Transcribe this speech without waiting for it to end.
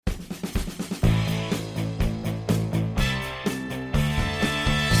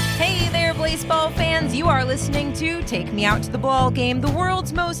Blaseball fans, you are listening to Take Me Out to the Ball Game, the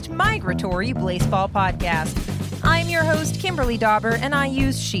world's most migratory Blaseball podcast. I'm your host, Kimberly Dauber, and I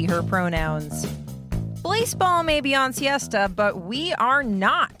use she, her pronouns. Blaseball may be on siesta, but we are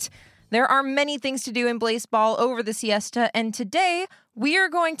not. There are many things to do in Blaseball over the siesta, and today we are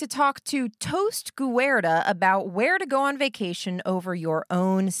going to talk to Toast Guerda about where to go on vacation over your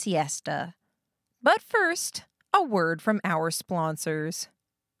own siesta. But first, a word from our sponsors.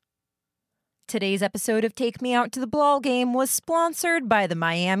 Today's episode of Take Me Out to the Ball Game was sponsored by the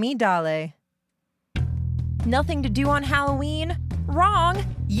Miami Dale. Nothing to do on Halloween? Wrong!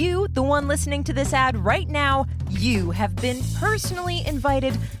 You, the one listening to this ad right now, you have been personally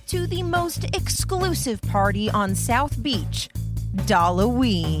invited to the most exclusive party on South Beach,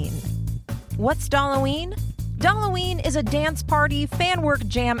 Dolloween. What's Dolloween? Dolloween is a dance party, fan work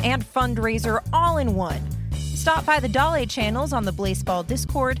jam, and fundraiser all in one. Stop by the Dale channels on the Blaseball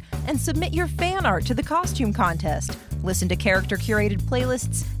Discord and submit your fan art to the costume contest. Listen to character-curated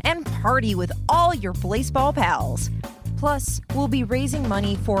playlists and party with all your Blaseball pals. Plus, we'll be raising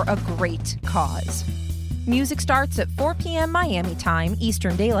money for a great cause. Music starts at 4 p.m. Miami time,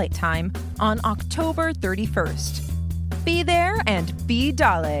 Eastern Daylight Time, on October 31st. Be there and be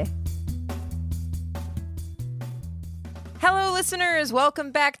Dale. Hello, listeners. Welcome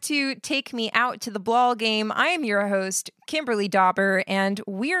back to Take Me Out to the Ball Game. I am your host, Kimberly Dauber, and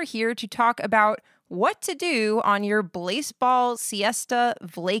we're here to talk about what to do on your Blaseball siesta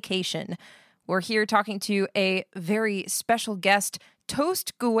vacation. We're here talking to a very special guest,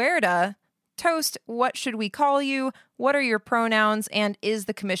 Toast Guerda. Toast, what should we call you? What are your pronouns? And is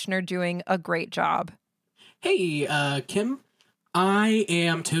the commissioner doing a great job? Hey, Kim. I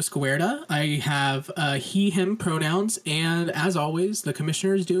am Toast Guerda. I have he, him pronouns, and as always, the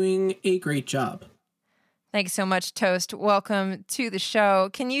commissioner is doing a great job. Thanks so much, Toast. Welcome to the show.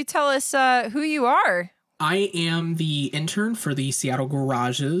 Can you tell us who you are? I am the intern for the Seattle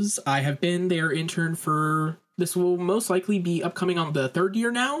Garages. I have been their intern for, this will most likely be upcoming on the third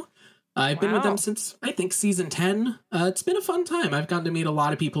year now. I've been with them since, I think, season 10. It's been a fun time. I've gotten to meet a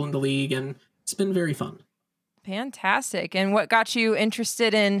lot of people in the league, and it's been very fun. Fantastic. And what got you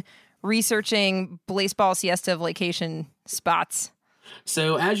interested in researching Blaseball siesta vacation spots?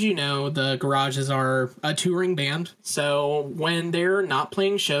 So, as you know, the Garages are a touring band. So when they're not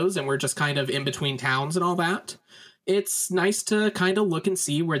playing shows and we're just kind of in between towns and all that, it's nice to kind of look and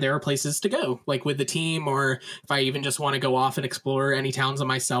see where there are places to go, like with the team, or if I even just want to go off and explore any towns on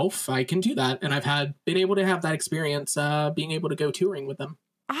myself, I can do that. And I've been able to have that experience being able to go touring with them.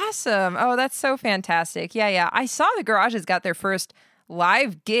 Awesome. Oh, that's so fantastic. Yeah. I saw the Garages got their first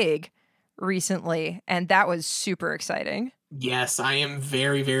live gig recently, and that was super exciting. Yes, I am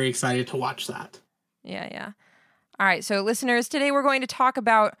very, very excited to watch that. Yeah. All right, so listeners, today we're going to talk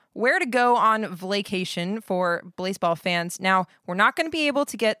about where to go on vacation for Blaseball fans. Now, we're not going to be able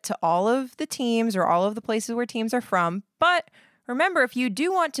to get to all of the teams or all of the places where teams are from, but remember, if you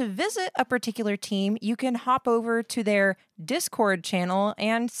do want to visit a particular team, you can hop over to their Discord channel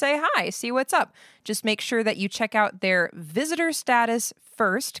and say hi, see what's up. Just make sure that you check out their visitor status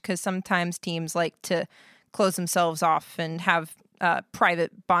first, because sometimes teams like to close themselves off and have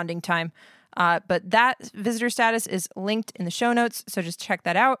private bonding time. But that visitor status is linked in the show notes, so just check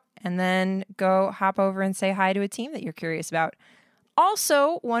that out and then go hop over and say hi to a team that you're curious about.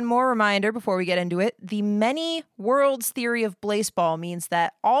 Also, one more reminder before we get into it, the many worlds theory of Blaseball means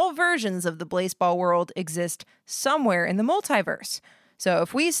that all versions of the Blaseball world exist somewhere in the multiverse. So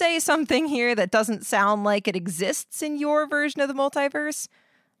if we say something here that doesn't sound like it exists in your version of the multiverse,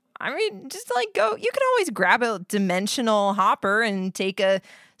 I mean, just go, you can always grab a dimensional hopper and take a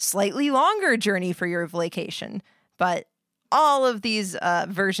slightly longer journey for your vacation. But all of these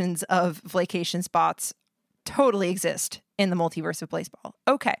versions of vacation spots totally exist in the multiverse of Blaseball.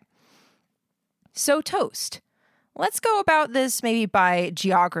 Okay. So Toast, let's go about this maybe by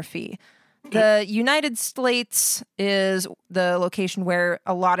geography. The United States is the location where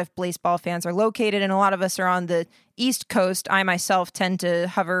a lot of Blaseball fans are located, and a lot of us are on the East Coast. I myself tend to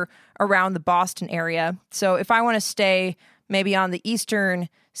hover around the Boston area. So if I want to stay maybe on the Eastern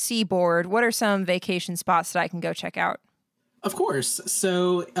Seaboard, what are some vacation spots that I can go check out? Of course.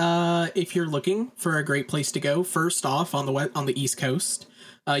 So if you're looking for a great place to go, first off on the East Coast,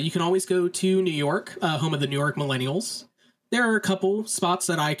 you can always go to New York, home of the New York Millennials. There are a couple spots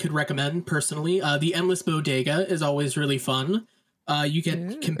that I could recommend personally. The Endless Bodega is always really fun. You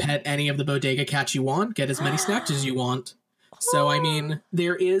can pet any of the bodega cats you want, get as many snacks as you want. So, I mean,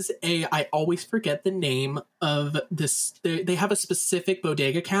 there is I always forget the name of this. They have a specific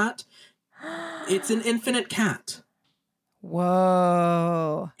bodega cat. It's an infinite cat.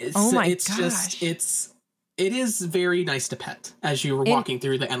 Whoa. Oh my gosh. It is very nice to pet as you were walking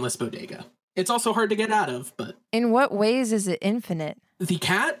through the endless bodega. It's also hard to get out of, but in what ways is it infinite? The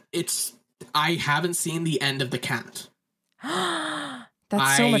cat, I haven't seen the end of the cat.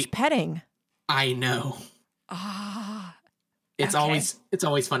 That's so much petting. I know. Ah. It's always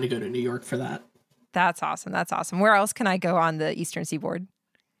fun to go to New York for that. That's awesome. That's awesome. Where else can I go on the Eastern Seaboard?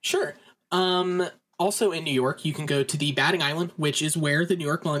 Sure. Also in New York, you can go to the Batting Island, which is where the New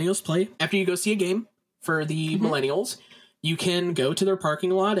York Millennials play. After you go see a game for the Millennials, you can go to their parking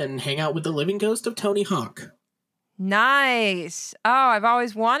lot and hang out with the living ghost of Tony Hawk. Nice. Oh, I've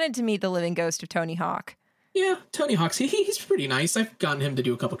always wanted to meet the living ghost of Tony Hawk. Yeah, Tony Hawk's he's pretty nice. I've gotten him to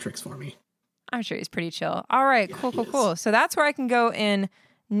do a couple tricks for me. I'm sure he's pretty chill. All right, yeah, cool. So that's where I can go in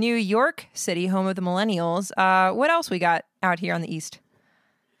New York City, home of the Millennials. What else we got out here on the East?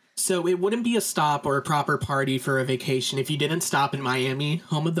 So it wouldn't be a stop or a proper party for a vacation if you didn't stop in Miami,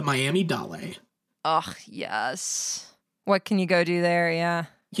 home of the Miami Ballet. Oh, yes. What can you go do there? Yeah.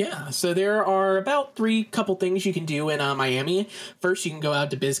 Yeah, so there are about couple things you can do in Miami. First, you can go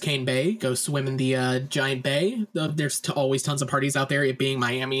out to Biscayne Bay, go swim in the giant bay. There's always tons of parties out there, it being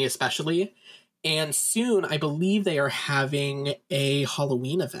Miami especially. And soon, I believe they are having a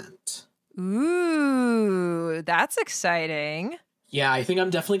Halloween event. Ooh, that's exciting. Yeah, I think I'm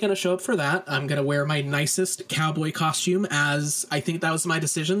definitely going to show up for that. I'm going to wear my nicest cowboy costume, as I think that was my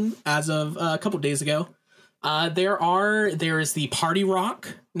decision as of a couple days ago. There is the Party Rock,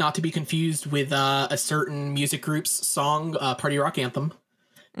 not to be confused with a certain music group's song, Party Rock Anthem.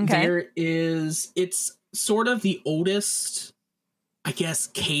 Okay. It's sort of the oldest, I guess,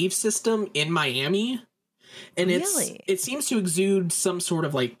 cave system in Miami. And it seems to exude some sort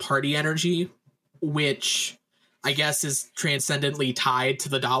of like party energy, which I guess is transcendently tied to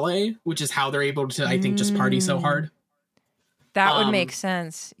the Dale, which is how they're able to, I think, just party so hard. That would make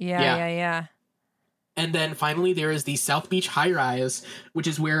sense. Yeah. And then finally, there is the South Beach High Rise, which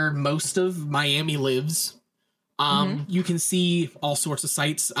is where most of Miami lives. You can see all sorts of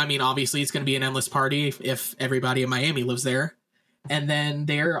sights. I mean, obviously, it's going to be an endless party if everybody in Miami lives there. And then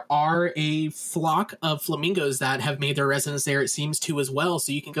there are a flock of flamingos that have made their residence there, it seems to as well.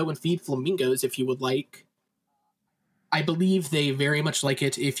 So you can go and feed flamingos if you would like. I believe they very much like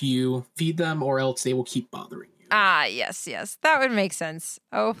it if you feed them, or else they will keep bothering you. Ah, yes. That would make sense.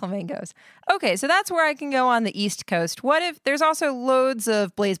 Oh, flamingos. Okay, so that's where I can go on the East Coast. What if there's also loads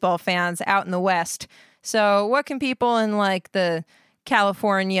of Blaseball fans out in the West? So what can people in like the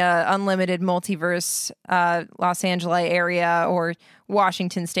California Unlimited Multiverse, Los Angeles area or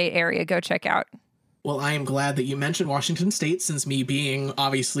Washington State area go check out? Well, I am glad that you mentioned Washington State, since me being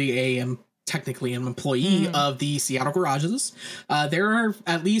obviously technically an employee of the Seattle Garages. There are,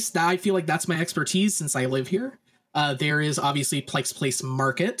 at least I feel like that's my expertise since I live here. There is obviously Pike's Place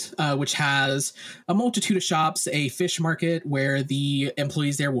Market, which has a multitude of shops, a fish market where the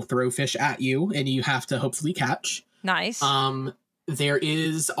employees there will throw fish at you and you have to hopefully catch. Nice. There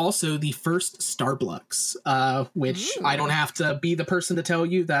is also the first Starbucks, which I don't have to be the person to tell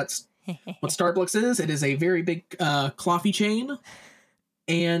you that's what Starbucks is. It is a very big coffee chain.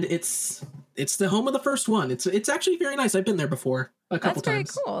 And it's the home of the first one. It's actually very nice. I've been there before a couple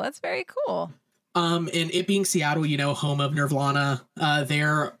times. That's very cool. And it being Seattle, home of Nirvana,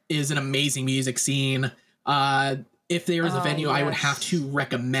 there is an amazing music scene. If there is a venue I would have to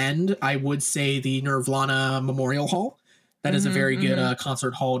recommend, I would say the Nirvana Memorial Hall. That is a very good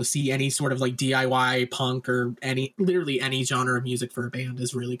concert hall to see any sort of like DIY punk or literally any genre of music for a band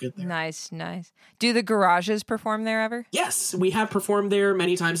is really good there. Nice. Do the Garages perform there ever? Yes, we have performed there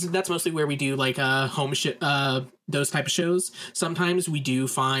many times. That's mostly where we do like those type of shows. Sometimes we do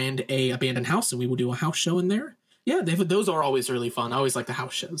find a abandoned house and we will do a house show in there. Yeah, those are always really fun. I always like the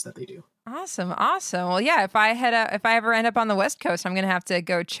house shows that they do. Awesome. Well, yeah, if I ever end up on the West Coast, I'm going to have to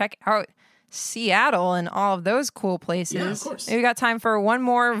go check out Seattle and all of those cool places. Yeah, of course. Maybe we got time for one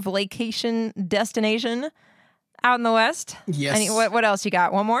more vacation destination out in the West. Yes. What else you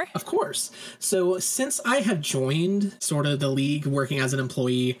got? One more? Of course. So since I have joined sort of the league working as an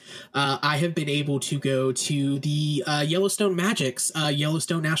employee, I have been able to go to the Yellowstone Magic's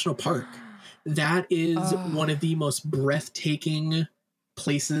Yellowstone National Park. That is one of the most breathtaking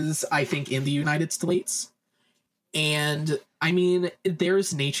places, I think, in the United States. And I mean,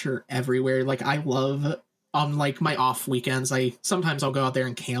 there's nature everywhere. Like, I love, on like my off weekends, sometimes I'll go out there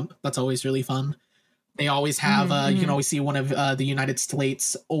and camp. That's always really fun. They always have, you can always see one of the United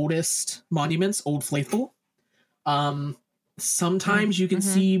States' oldest monuments, Old Faithful. Sometimes you can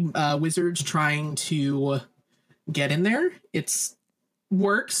see wizards trying to get in there. It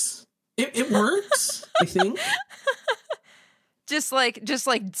works. It works, I think. Just like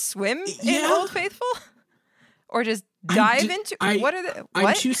swim in Yeah. Old Faithful? Or just dive into what are the what?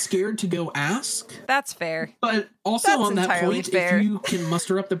 I'm too scared to go ask. That's fair. But also That's on that entirely point, fair. if you can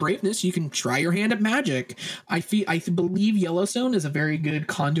muster up the braveness, you can try your hand at magic. I believe Yellowstone is a very good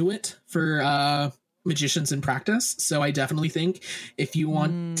conduit for magicians in practice. So I definitely think if you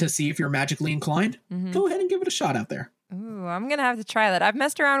want to see if you're magically inclined, go ahead and give it a shot out there. Ooh, I'm going to have to try that. I've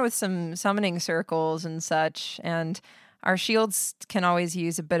messed around with some summoning circles and such, and our shields can always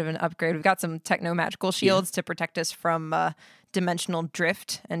use a bit of an upgrade. We've got some techno-magical shields to protect us from dimensional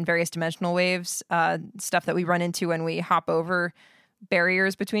drift and various dimensional waves, stuff that we run into when we hop over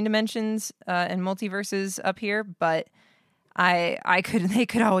barriers between dimensions and multiverses up here. But they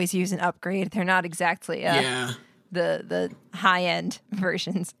could always use an upgrade. They're not exactly the high-end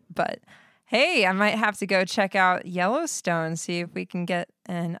versions, but hey, I might have to go check out Yellowstone, see if we can get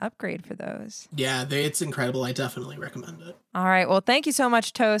an upgrade for those. Yeah, it's incredible. I definitely recommend it. All right. Well, thank you so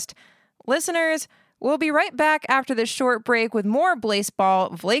much, Toast. Listeners, we'll be right back after this short break with more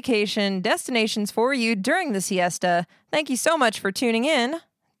Blaseball Vacation destinations for you during the siesta. Thank you so much for tuning in.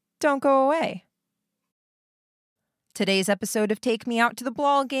 Don't go away. Today's episode of Take Me Out to the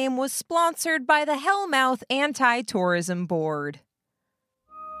Ball Game was sponsored by the Hellmouth Anti-Tourism Board.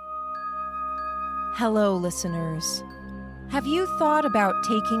 Hello, listeners. Have you thought about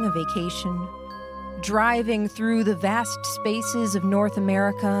taking a vacation? Driving through the vast spaces of North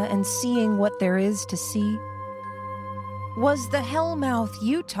America and seeing what there is to see? Was the Hellmouth,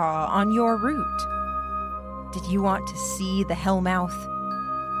 Utah on your route? Did you want to see the Hellmouth?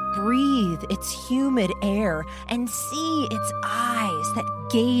 Breathe its humid air and see its eyes that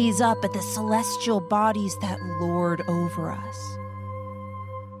gaze up at the celestial bodies that lord over us?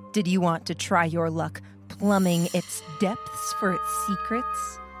 Did you want to try your luck plumbing its depths for its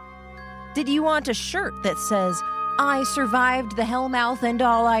secrets? Did you want a shirt that says, "I survived the Hellmouth and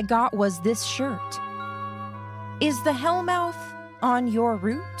all I got was this shirt"? Is the Hellmouth on your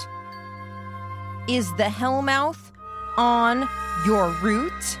route? Is the Hellmouth on your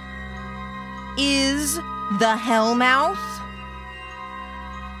route? Is the Hellmouth?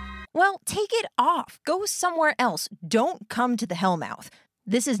 Well, take it off. Go somewhere else. Don't come to the Hellmouth.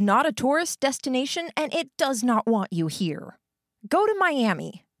 This is not a tourist destination, and it does not want you here. Go to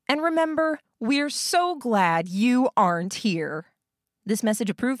Miami. And remember, we're so glad you aren't here. This message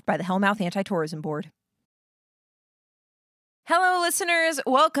approved by the Hellmouth Anti-Tourism Board. Hello, listeners.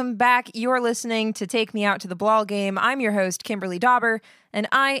 Welcome back. You're listening to Take Me Out to the Ball Game. I'm your host, Kimberly Dauber, and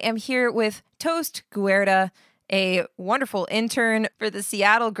I am here with Toast Guerda, a wonderful intern for the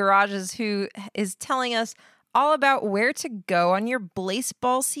Seattle Garages who is telling us all about where to go on your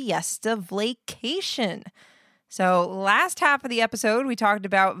Blaseball Siesta vacation. So last half of the episode, we talked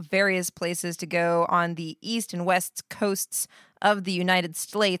about various places to go on the east and west coasts of the United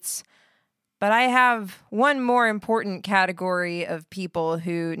States. But I have one more important category of people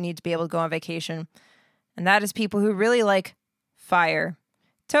who need to be able to go on vacation, and that is people who really like fire.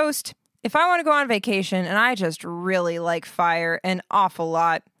 Toast, if I want to go on vacation and I just really like fire an awful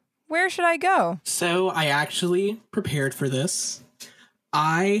lot, where should I go? So I actually prepared for this.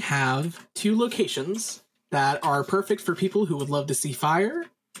 I have 2 locations that are perfect for people who would love to see fire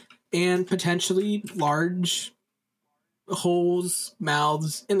and potentially large holes,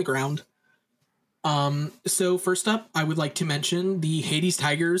 mouths in the ground. So first up, I would like to mention the Hades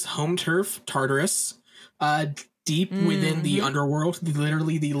Tigers home turf, Tartarus. Deep within the underworld,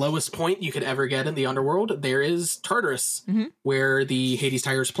 literally the lowest point you could ever get in the underworld, there is Tartarus, where the Hades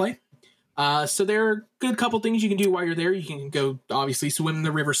Tigers play. So there are a good couple things you can do while you're there. You can go, obviously, swim in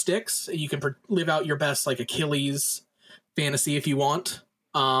the river Styx. You can live out your best, like, Achilles fantasy if you want.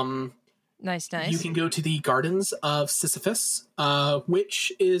 Nice. You can go to the Gardens of Sisyphus,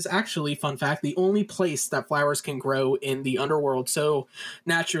 which is actually, fun fact, the only place that flowers can grow in the underworld. So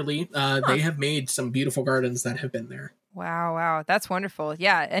naturally, they have made some beautiful gardens that have been there. Wow. That's wonderful.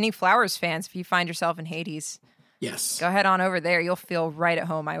 Yeah, any flowers fans, if you find yourself in Hades, yes, go ahead on over there. You'll feel right at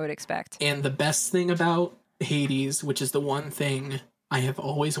home, I would expect. And the best thing about Hades, which is the one thing I have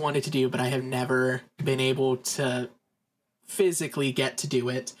always wanted to do, but I have never been able to physically get to do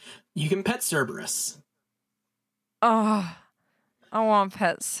it, you can pet Cerberus. Oh, I want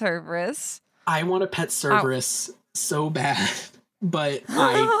pet Cerberus. I want to pet Cerberus so bad, but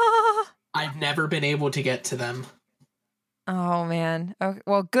I've never been able to get to them. Oh, man. Okay,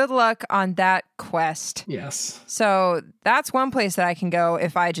 well, good luck on that quest. Yes. So that's one place that I can go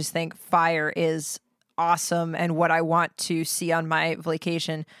if I just think fire is awesome and what I want to see on my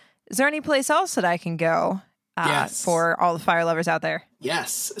vacation. Is there any place else that I can go yes. for all the fire lovers out there?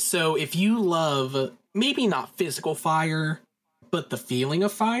 Yes. So if you love maybe not physical fire, but the feeling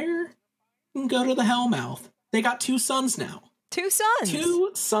of fire, you can go to the Hellmouth. They got 2 suns now. 2 suns?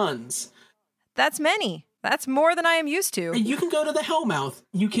 2 suns. That's many. That's more than I am used to. You can go to the Hellmouth.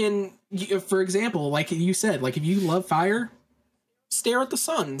 You can, for example, like you said, like if you love fire, stare at the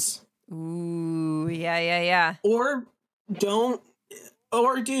suns. Ooh, yeah. Or don't,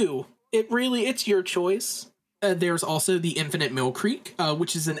 or do. It's your choice. There's also the Infinite Mill Creek,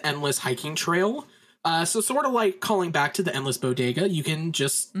 which is an endless hiking trail. So sort of like calling back to the Endless Bodega, you can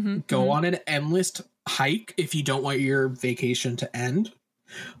just go on an endless hike if you don't want your vacation to end.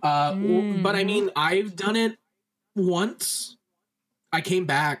 But I mean, I've done it once. I came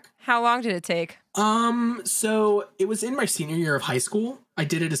back. How long did it take? So it was in my senior year of high school. I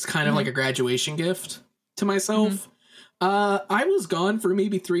did it as kind of like a graduation gift to myself. I was gone for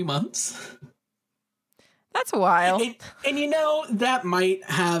maybe 3 months. That's a while. And you know, that might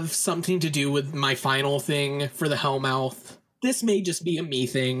have something to do with my final thing for the Hellmouth. This may just be a me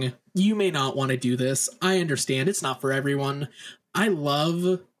thing. You may not want to do this. I understand. It's not for everyone. I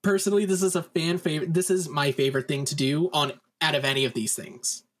love, personally, this is a fan favorite. This is my favorite thing to do out of any of these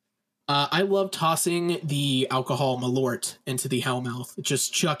things. I love tossing the alcohol Malort into the Hellmouth,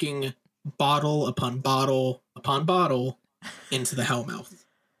 just chucking bottle upon bottle upon bottle into the Hellmouth.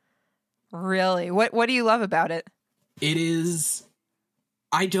 Really? What do you love about it? It is,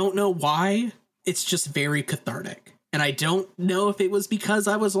 I don't know why, it's just very cathartic. And I don't know if it was because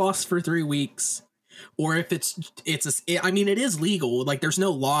I was lost for 3 weeks, or if it is legal. Like, there's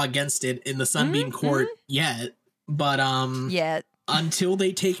no law against it in the Sunbeam Court yet. But until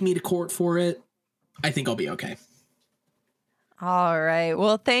they take me to court for it, I think I'll be okay. All right.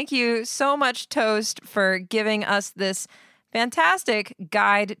 Well, thank you so much, Toast, for giving us this fantastic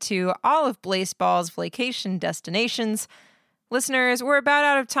guide to all of Blaseball's vacation destinations. Listeners, we're about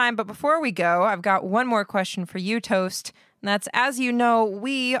out of time, but before we go, I've got one more question for you, Toast. And that's, as you know,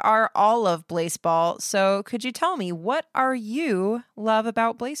 we are all of Blaseball. So could you tell me, what are you love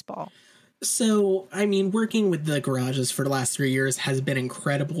about Blaseball? So, I mean, working with the garages for the last 3 years has been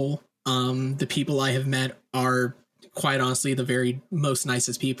incredible. The people I have met are, quite honestly, the very most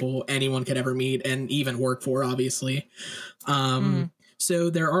nicest people anyone could ever meet and even work for, obviously. So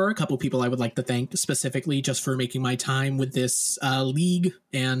there are a couple people I would like to thank specifically just for making my time with this league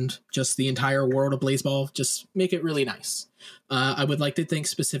and just the entire world of Blaseball just make it really nice. I would like to thank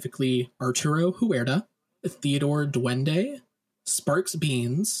specifically Arturo Huerta, Theodore Duende, Sparks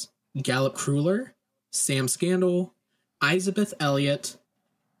Beans, Gallup Kruller, Sam Scandal, Isabeth Elliott,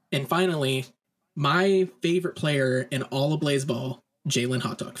 and finally, my favorite player in all of Blaseball, Jalen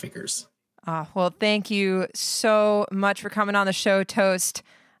Hot Dog Fingers. Well, thank you so much for coming on the show, Toast.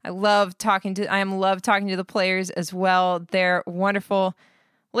 I am love talking to the players as well. They're wonderful.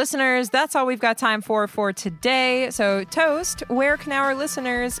 Listeners, that's all we've got time for today. So, Toast, where can our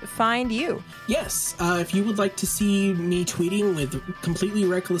listeners find you? Yes, if you would like to see me tweeting with completely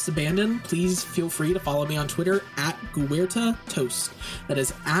reckless abandon, please feel free to follow me on Twitter at Guerta Toast. That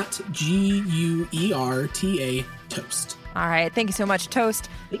is at Guerta Toast. All right. Thank you so much, Toast.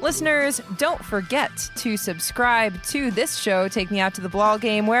 Listeners, don't forget to subscribe to this show, Take Me Out to the Ball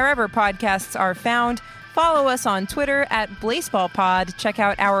Game, wherever podcasts are found. Follow us on Twitter at BlaseballPod. Check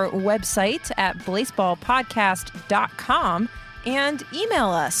out our website at blaseballpodcast.com and email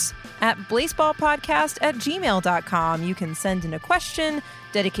us at blaseballpodcast@gmail.com. You can send in a question,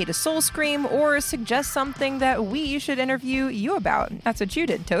 dedicate a soul scream, or suggest something that we should interview you about. That's what you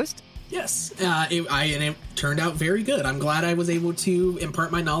did, Toast. Yes, it turned out very good. I'm glad I was able to impart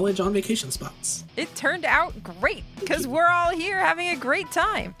my knowledge on vacation spots. It turned out great, because we're all here having a great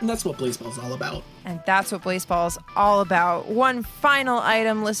time. And that's what Blaseball's all about. And that's what Blaseball's all about. One final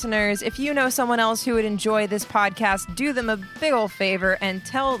item, listeners. If you know someone else who would enjoy this podcast, do them a big ol' favor and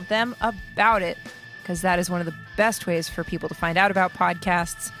tell them about it, because that is one of the best ways for people to find out about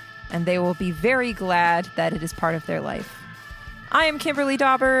podcasts, and they will be very glad that it is part of their life. I am Kimberly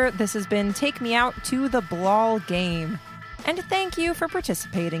Dauber. This has been Take Me Out to the Ball Game. And thank you for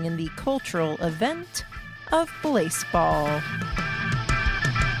participating in the cultural event of Blaseball.